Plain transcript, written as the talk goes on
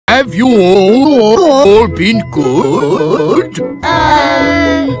Have you all been good?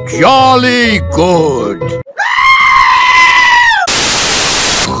 Jolly good.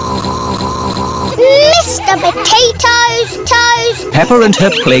 Mr. Potato's Toes. Pepper and her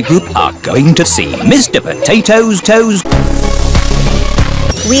playgroup are going to see Mr. Potato's Toes.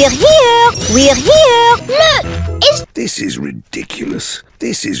 We're here. We're here. Look, This is ridiculous.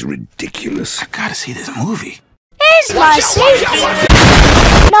 This is ridiculous. I gotta see this movie. here's my seat.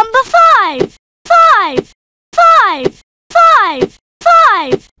 Number 5. 5. 5. 5.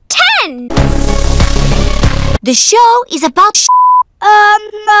 5. 10. The show is about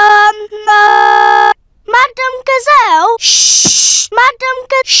Madam Gazelle? Shh! Madam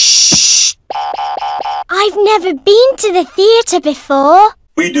Shh! I've never been to the theatre before.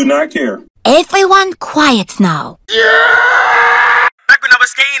 We do not care. Everyone quiet now. Back when I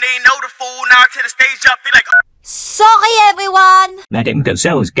was skating, they ain't know the fool. Now to the stage up, be like, Sorry, everyone. Madame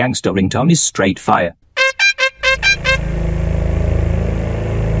Gazelle's gangster ringtone is straight fire.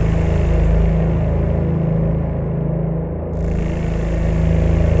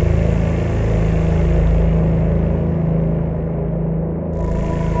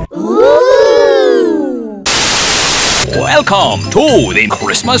 Ooh. Welcome to the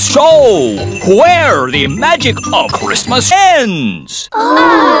Christmas show, where the magic of Christmas ends.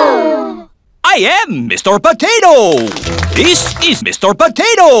 Oh. I am Mr. Potato. This is Mr.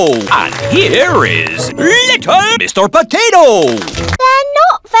 Potato. And here is little Mr. Potato. They're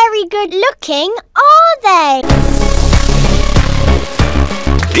not very good looking, are they?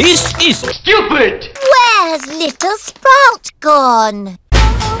 This is stupid. Where's little Sprout gone?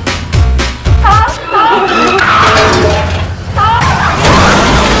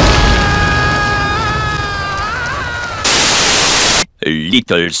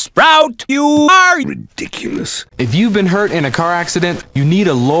 Little Sprout, you are Ridiculous. If you've been hurt in a car accident, you need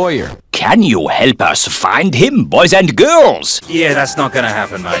a lawyer. Can you help us find him, boys and girls? yeah, that's not gonna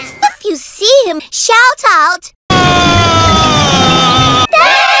happen, mate. If you see him, shout out. Dad,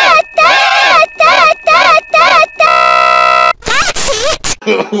 Dad, Dad, Dad, Dad, Dad. That's it.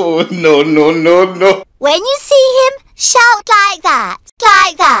 Oh, no, no, no, no. When you see him, shout like that.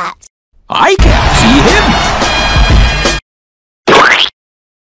 Like that. I can't see him.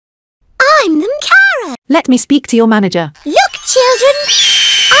 I'm the carrot. Let me speak to your manager. Look, children.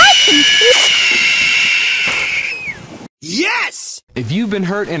 I can... Yes! If you've been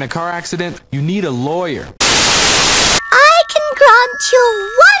hurt in a car accident, you need a lawyer. I can grant you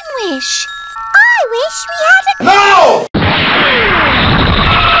one wish. I wish we had a... No!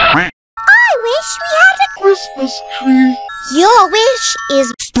 I wish we had a... Christmas tree. Your wish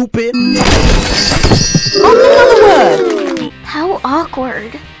is... Stupid. Another word. How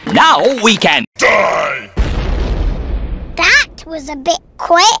awkward. Now we can Die! That was a bit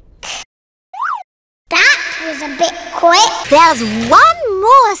quick. That was a bit quick. There's one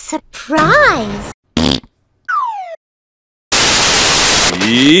more surprise.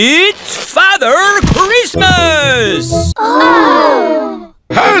 It's Father Christmas! Oh!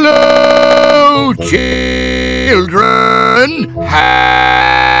 Hello, children.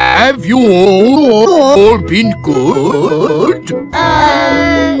 Have you all been good?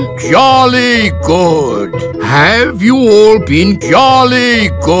 Jolly good. Have you all been jolly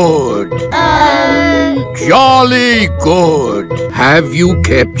good? Jolly good. Have you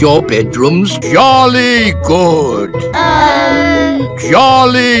kept your bedrooms jolly good?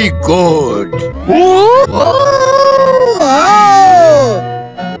 Jolly good.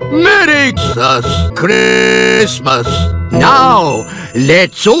 Merry Christmas. Now,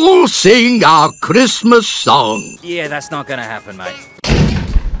 let's all sing our Christmas song. Yeah, that's not gonna happen, mate.